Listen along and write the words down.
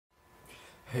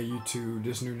Hey YouTube,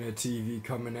 this NunetTV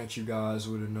coming at you guys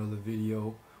with another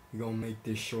video. We're gonna make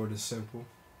this short and simple.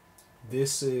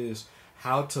 This is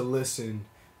how to listen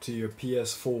to your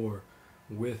PS4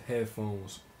 with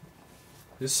headphones.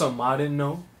 This is something I didn't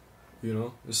know,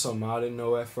 this is something I didn't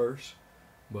know at first.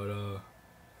 But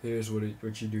here's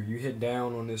what you do. You hit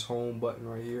down on this home button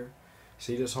right here.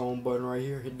 See this home button right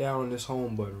here? Hit down on this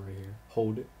home button right here.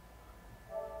 Hold it.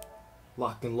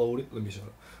 Lock and load it. Let me show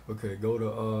it. Okay, go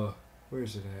to where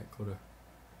is it at? Go to,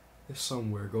 it's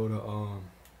somewhere. Go to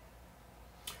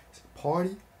is it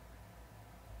party?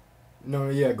 No,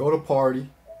 yeah, go to party.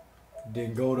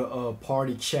 Then go to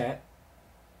party chat.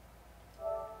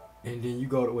 And then you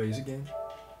go to, wait, is it game chat?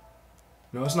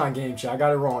 No, it's not game chat. I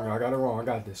got it wrong. I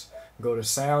got this. Go to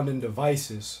sound and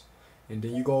devices. And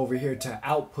then you go over here to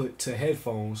output to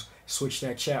headphones. Switch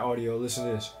that chat audio. Listen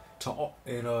to this.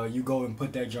 And you go and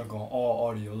put that junk on all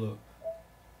audio. Look.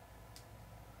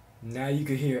 Now you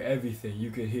can hear everything.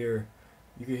 You can hear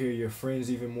your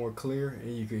friends even more clear,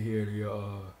 and you can hear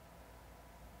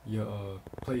your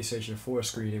PlayStation 4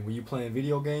 screen. And when you playing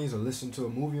video games or listen to a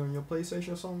movie on your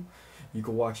PlayStation or something, you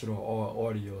can watch it on all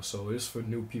audio. So it's for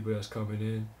new people that's coming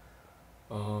in.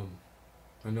 I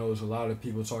know there's a lot of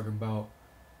people talking about,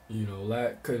 in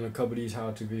a couple of these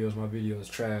how-to videos, my video is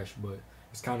trash, but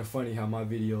it's kind of funny how my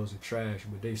videos are trash,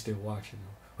 but they still watching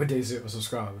them. But they still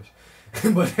subscribers.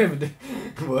 but that'll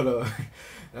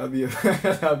be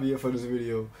it for this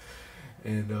video.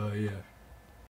 And yeah.